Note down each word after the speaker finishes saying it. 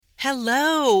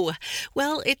Hello.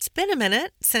 Well, it's been a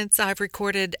minute since I've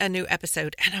recorded a new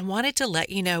episode, and I wanted to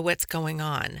let you know what's going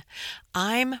on.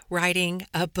 I'm writing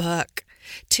a book,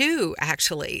 two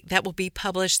actually, that will be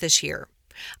published this year.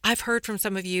 I've heard from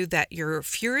some of you that you're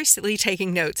furiously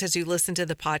taking notes as you listen to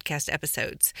the podcast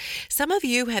episodes. Some of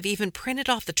you have even printed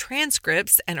off the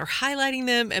transcripts and are highlighting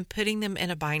them and putting them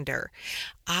in a binder.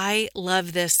 I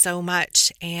love this so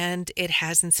much, and it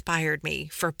has inspired me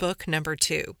for book number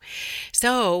 2.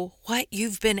 So what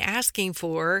you've been asking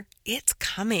for, it's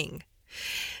coming.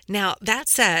 Now, that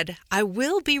said, I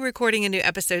will be recording a new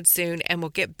episode soon and we'll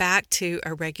get back to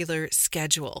a regular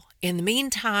schedule. In the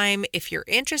meantime, if you're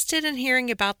interested in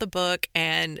hearing about the book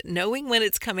and knowing when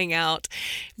it's coming out,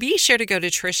 be sure to go to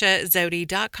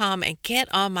trishazodi.com and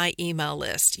get on my email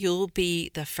list. You'll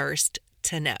be the first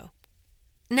to know.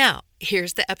 Now,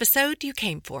 here's the episode you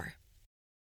came for.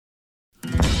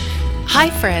 Hi,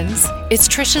 friends. It's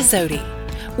Trisha Zodi.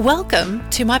 Welcome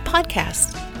to my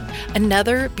podcast.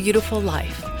 Another Beautiful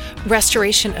Life,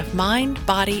 restoration of mind,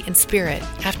 body, and spirit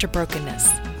after brokenness.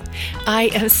 I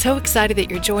am so excited that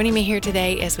you're joining me here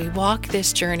today as we walk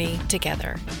this journey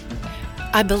together.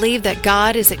 I believe that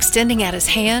God is extending out His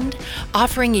hand,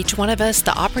 offering each one of us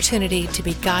the opportunity to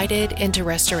be guided into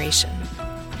restoration.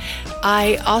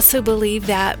 I also believe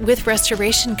that with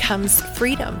restoration comes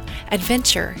freedom,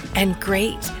 adventure, and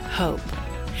great hope.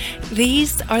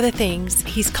 These are the things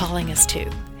He's calling us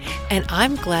to. And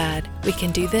I'm glad we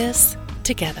can do this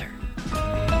together.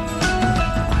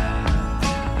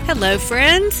 Hello,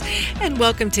 friends, and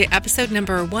welcome to episode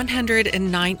number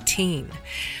 119.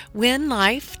 When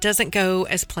life doesn't go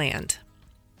as planned.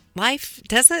 Life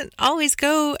doesn't always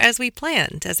go as we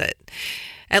plan, does it?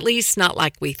 At least not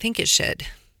like we think it should.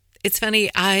 It's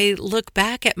funny, I look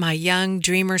back at my young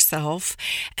dreamer self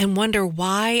and wonder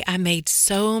why I made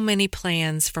so many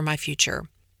plans for my future.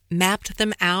 Mapped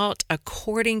them out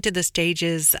according to the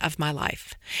stages of my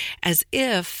life, as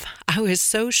if I was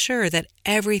so sure that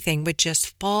everything would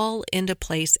just fall into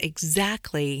place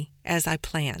exactly as I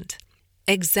planned,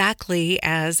 exactly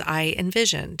as I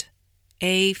envisioned,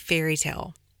 a fairy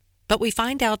tale. But we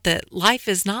find out that life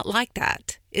is not like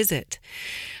that, is it?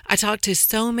 I talk to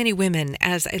so many women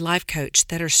as a life coach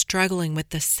that are struggling with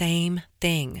the same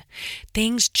thing.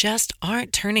 Things just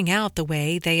aren't turning out the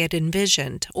way they had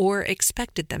envisioned or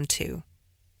expected them to.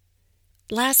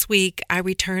 Last week, I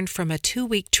returned from a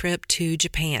 2-week trip to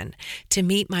Japan to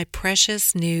meet my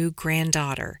precious new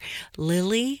granddaughter,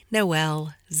 Lily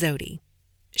Noelle Zodi.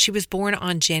 She was born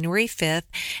on January 5th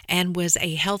and was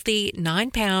a healthy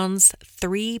 9 pounds,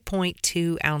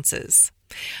 3.2 ounces.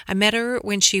 I met her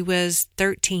when she was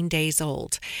 13 days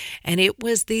old, and it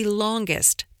was the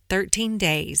longest 13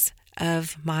 days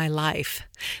of my life.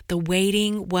 The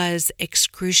waiting was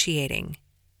excruciating.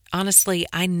 Honestly,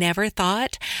 I never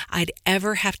thought I'd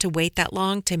ever have to wait that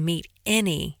long to meet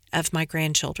any of my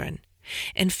grandchildren.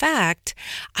 In fact,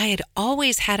 I had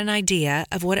always had an idea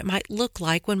of what it might look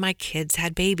like when my kids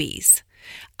had babies.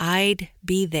 I'd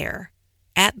be there,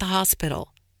 at the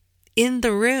hospital, in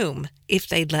the room, if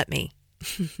they'd let me.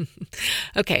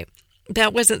 Okay,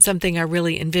 that wasn't something I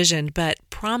really envisioned, but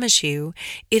promise you,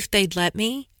 if they'd let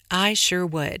me, I sure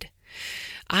would.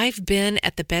 I've been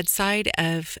at the bedside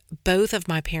of both of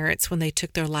my parents when they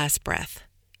took their last breath.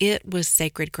 It was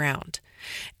sacred ground.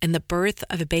 And the birth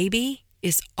of a baby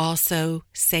is also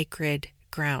sacred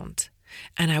ground,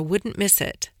 and I wouldn't miss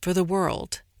it for the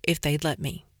world if they'd let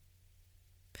me.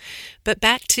 But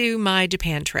back to my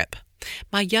Japan trip.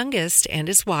 My youngest and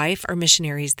his wife are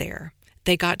missionaries there.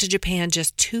 They got to Japan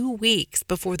just 2 weeks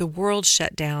before the world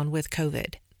shut down with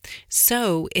COVID.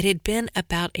 So it had been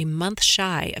about a month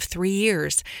shy of 3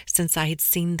 years since I had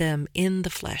seen them in the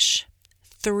flesh.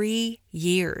 3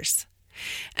 years.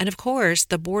 And of course,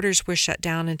 the borders were shut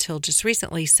down until just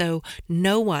recently, so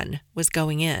no one was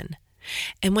going in.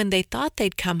 And when they thought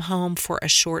they'd come home for a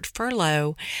short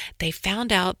furlough, they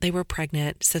found out they were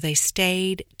pregnant, so they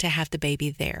stayed to have the baby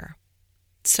there.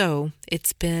 So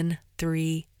it's been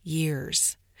 3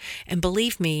 years. And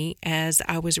believe me, as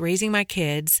I was raising my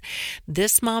kids,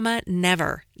 this mama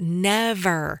never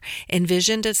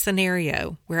envisioned a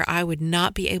scenario where I would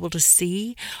not be able to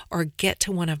see or get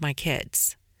to one of my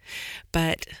kids.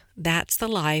 But that's the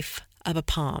life of a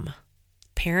POM,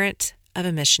 parent of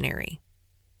a missionary.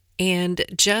 And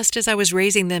just as I was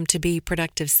raising them to be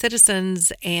productive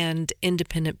citizens and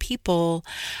independent people,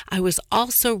 I was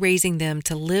also raising them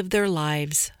to live their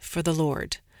lives for the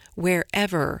Lord,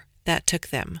 wherever that took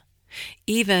them,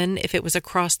 even if it was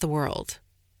across the world.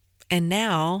 And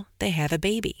now they have a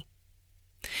baby.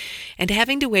 And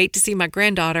having to wait to see my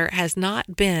granddaughter has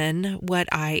not been what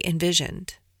I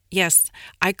envisioned. Yes,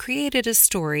 I created a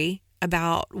story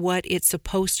about what it's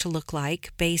supposed to look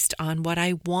like based on what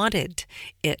I wanted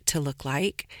it to look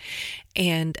like.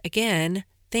 And again,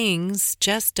 things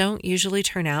just don't usually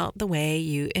turn out the way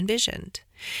you envisioned.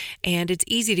 And it's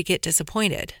easy to get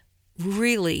disappointed,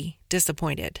 really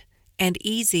disappointed, and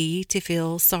easy to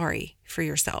feel sorry for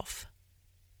yourself.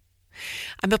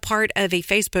 I'm a part of a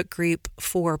Facebook group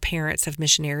for parents of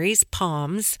missionaries,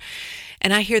 POMS,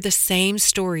 and I hear the same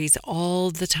stories all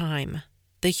the time.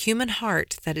 The human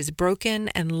heart that is broken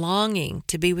and longing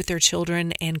to be with their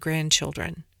children and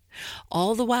grandchildren,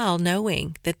 all the while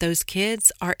knowing that those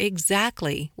kids are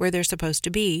exactly where they're supposed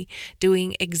to be,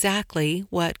 doing exactly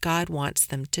what God wants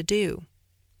them to do.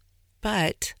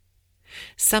 But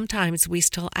sometimes we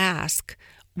still ask,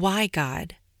 why,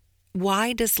 God?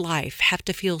 Why does life have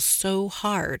to feel so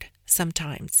hard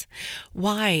sometimes?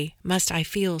 Why must I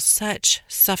feel such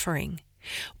suffering?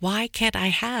 Why can't I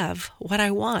have what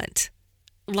I want?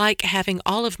 Like having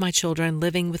all of my children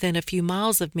living within a few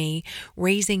miles of me,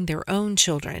 raising their own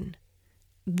children.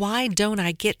 Why don't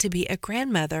I get to be a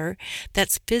grandmother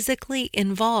that's physically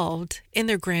involved in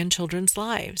their grandchildren's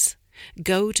lives?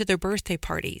 Go to their birthday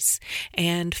parties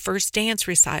and first dance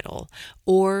recital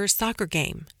or soccer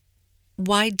game.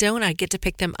 Why don't I get to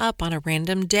pick them up on a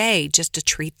random day just to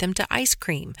treat them to ice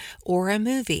cream or a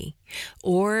movie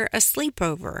or a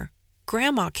sleepover,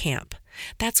 grandma camp?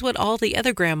 That's what all the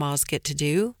other grandmas get to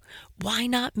do. Why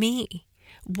not me?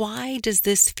 Why does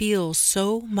this feel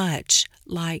so much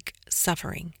like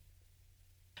suffering?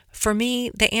 For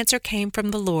me, the answer came from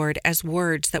the Lord as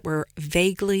words that were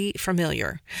vaguely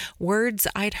familiar, words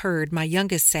I'd heard my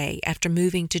youngest say after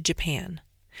moving to Japan.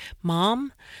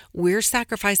 Mom, we're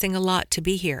sacrificing a lot to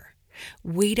be here.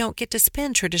 We don't get to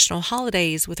spend traditional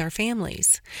holidays with our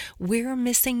families. We're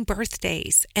missing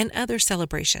birthdays and other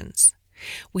celebrations.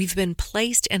 We've been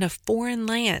placed in a foreign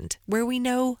land where we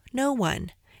know no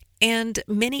one. And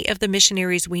many of the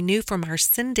missionaries we knew from our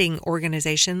sending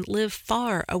organization live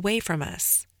far away from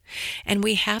us. And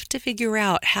we have to figure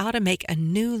out how to make a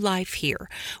new life here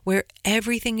where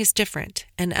everything is different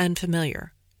and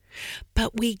unfamiliar.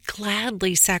 But we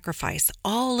gladly sacrifice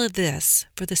all of this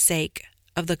for the sake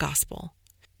of the gospel,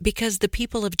 because the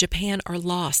people of Japan are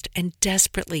lost and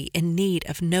desperately in need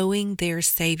of knowing their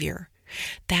Savior.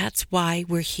 That's why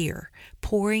we're here,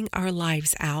 pouring our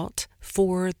lives out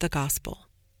for the gospel.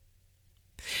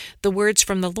 The words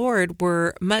from the Lord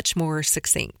were much more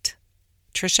succinct.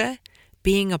 Tricia,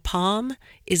 being a POM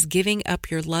is giving up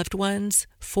your loved ones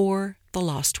for the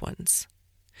lost ones.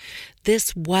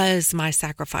 This was my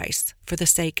sacrifice for the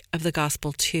sake of the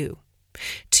gospel too,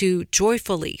 to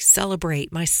joyfully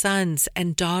celebrate my sons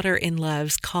and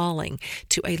daughter-in-law's calling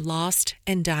to a lost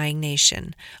and dying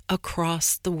nation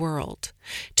across the world,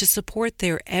 to support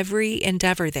their every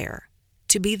endeavor there,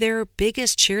 to be their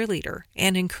biggest cheerleader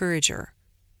and encourager.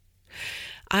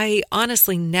 I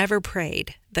honestly never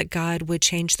prayed that God would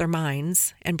change their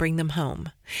minds and bring them home,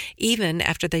 even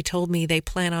after they told me they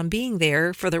plan on being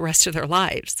there for the rest of their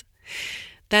lives.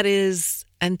 That is,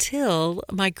 until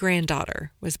my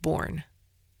granddaughter was born.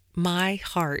 My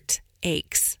heart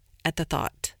aches at the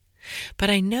thought. But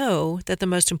I know that the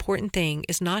most important thing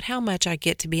is not how much I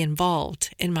get to be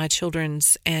involved in my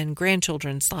children's and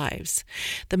grandchildren's lives.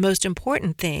 The most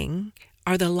important thing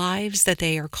are the lives that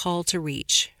they are called to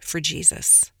reach for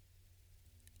Jesus.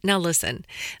 Now listen,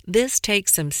 this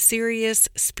takes some serious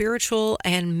spiritual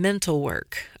and mental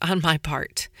work on my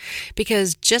part,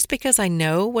 because just because I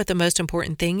know what the most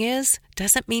important thing is,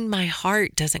 doesn't mean my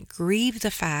heart doesn't grieve the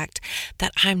fact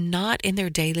that I'm not in their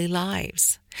daily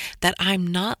lives, that I'm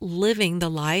not living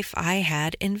the life I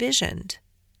had envisioned.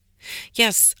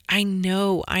 Yes, I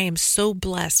know I am so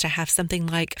blessed to have something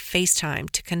like FaceTime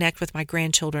to connect with my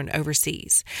grandchildren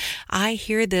overseas. I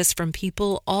hear this from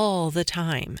people all the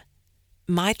time.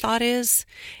 My thought is,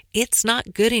 it's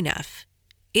not good enough.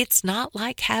 It's not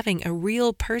like having a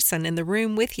real person in the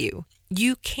room with you.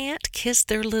 You can't kiss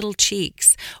their little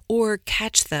cheeks or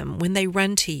catch them when they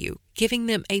run to you, giving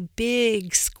them a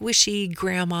big, squishy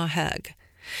grandma hug.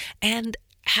 And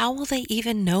how will they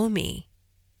even know me?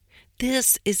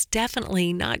 This is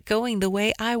definitely not going the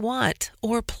way I want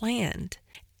or planned.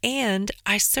 And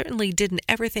I certainly didn't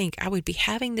ever think I would be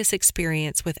having this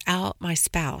experience without my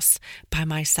spouse by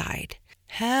my side.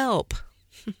 Help!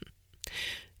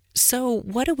 So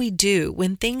what do we do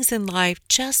when things in life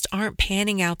just aren't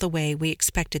panning out the way we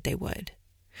expected they would?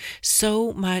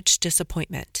 So much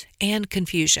disappointment and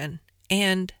confusion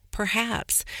and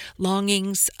perhaps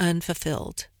longings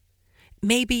unfulfilled.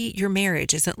 Maybe your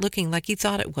marriage isn't looking like you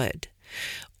thought it would.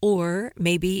 Or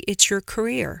maybe it's your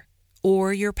career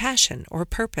or your passion or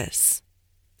purpose.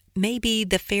 Maybe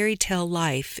the fairy tale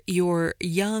life your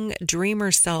young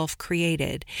dreamer self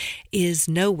created is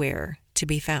nowhere to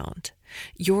be found.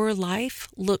 Your life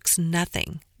looks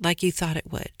nothing like you thought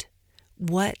it would.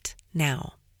 What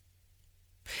now?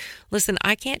 Listen,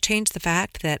 I can't change the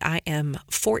fact that I am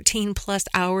 14 plus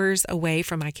hours away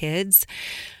from my kids,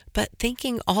 but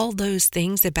thinking all those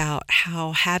things about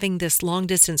how having this long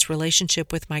distance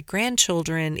relationship with my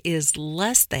grandchildren is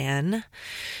less than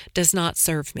does not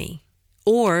serve me.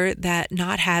 Or that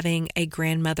not having a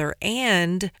grandmother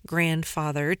and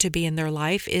grandfather to be in their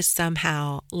life is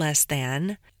somehow less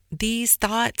than. These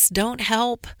thoughts don't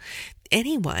help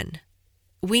anyone.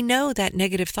 We know that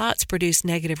negative thoughts produce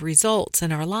negative results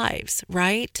in our lives,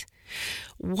 right?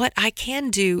 What I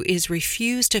can do is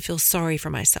refuse to feel sorry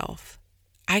for myself.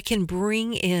 I can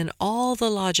bring in all the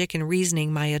logic and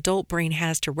reasoning my adult brain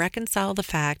has to reconcile the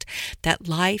fact that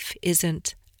life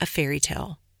isn't a fairy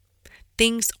tale.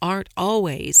 Things aren't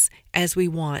always as we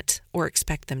want or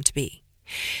expect them to be.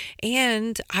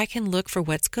 And I can look for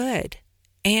what's good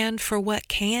and for what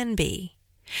can be.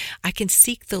 I can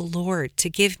seek the Lord to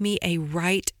give me a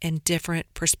right and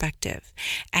different perspective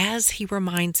as He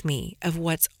reminds me of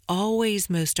what's always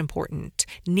most important,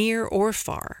 near or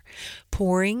far,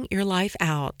 pouring your life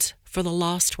out for the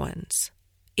lost ones.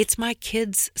 It's my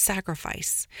kids'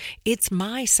 sacrifice. It's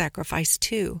my sacrifice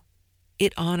too.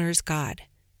 It honors God.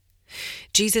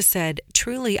 Jesus said,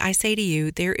 "Truly I say to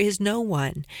you, there is no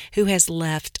one who has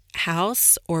left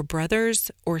house or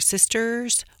brothers or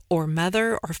sisters or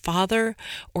mother or father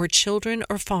or children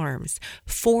or farms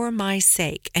for my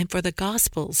sake and for the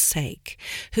gospel's sake,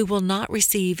 who will not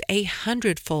receive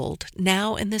 100-fold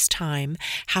now in this time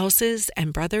houses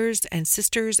and brothers and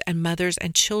sisters and mothers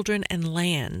and children and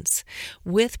lands,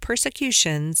 with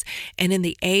persecutions, and in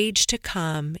the age to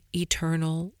come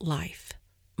eternal life."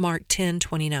 Mark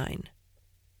 10:29.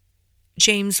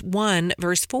 James 1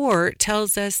 verse 4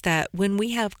 tells us that when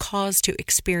we have cause to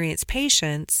experience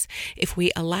patience, if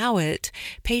we allow it,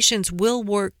 patience will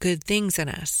work good things in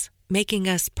us, making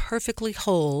us perfectly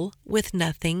whole with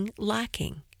nothing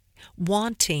lacking,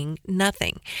 wanting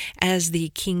nothing, as the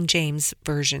King James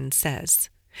Version says.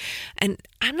 And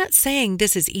I'm not saying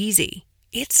this is easy.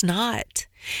 It's not.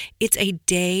 It's a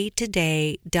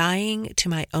day-to-day dying to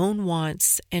my own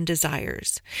wants and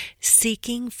desires,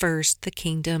 seeking first the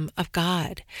kingdom of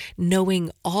God,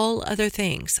 knowing all other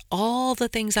things, all the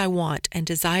things I want and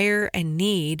desire and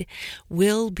need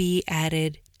will be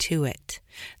added to it.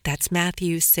 That's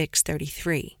Matthew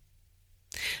 6:33.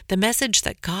 The message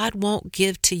that God won't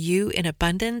give to you in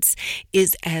abundance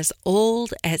is as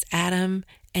old as Adam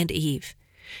and Eve.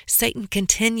 Satan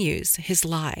continues his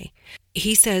lie.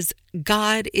 He says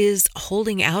God is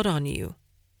holding out on you.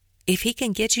 If he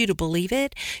can get you to believe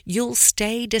it, you'll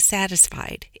stay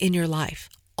dissatisfied in your life,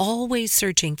 always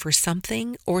searching for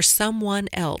something or someone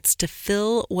else to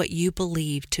fill what you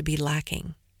believe to be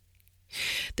lacking.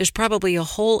 There's probably a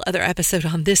whole other episode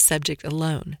on this subject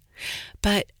alone,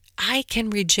 but I can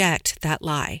reject that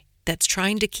lie that's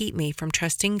trying to keep me from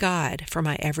trusting God for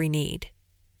my every need.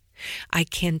 I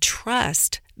can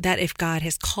trust that if God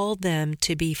has called them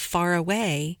to be far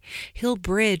away, He'll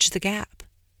bridge the gap.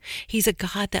 He's a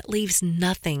God that leaves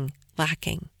nothing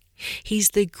lacking. He's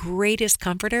the greatest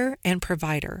comforter and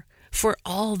provider for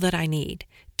all that I need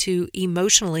to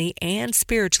emotionally and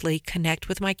spiritually connect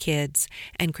with my kids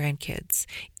and grandkids,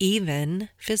 even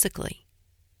physically.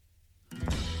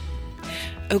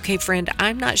 Okay, friend,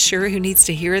 I'm not sure who needs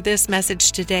to hear this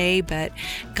message today, but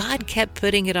God kept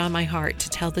putting it on my heart to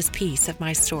tell this piece of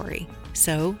my story.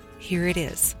 So here it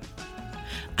is.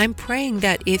 I'm praying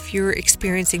that if you're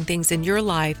experiencing things in your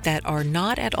life that are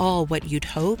not at all what you'd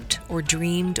hoped or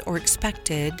dreamed or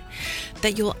expected,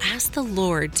 that you'll ask the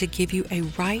Lord to give you a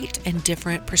right and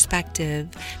different perspective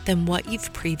than what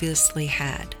you've previously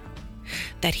had.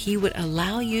 That He would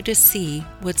allow you to see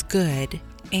what's good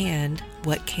and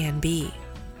what can be.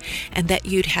 And that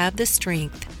you'd have the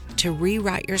strength to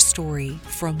rewrite your story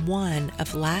from one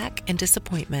of lack and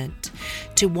disappointment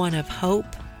to one of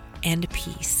hope and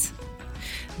peace.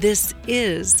 This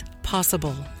is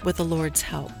possible with the Lord's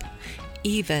help,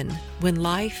 even when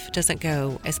life doesn't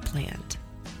go as planned.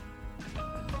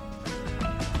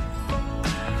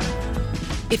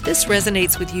 If this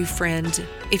resonates with you, friend,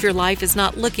 if your life is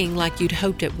not looking like you'd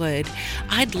hoped it would,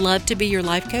 I'd love to be your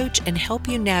life coach and help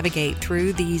you navigate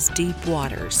through these deep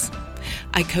waters.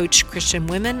 I coach Christian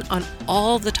women on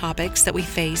all the topics that we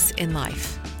face in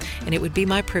life, and it would be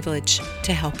my privilege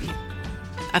to help you.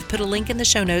 I've put a link in the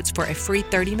show notes for a free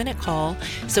 30-minute call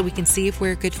so we can see if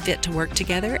we're a good fit to work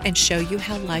together and show you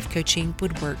how life coaching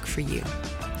would work for you.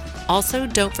 Also,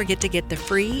 don't forget to get the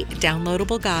free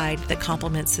downloadable guide that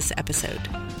complements this episode.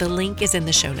 The link is in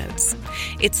the show notes.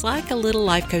 It's like a little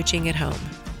life coaching at home.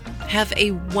 Have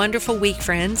a wonderful week,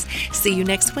 friends. See you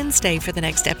next Wednesday for the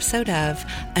next episode of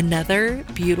Another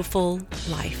Beautiful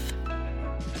Life.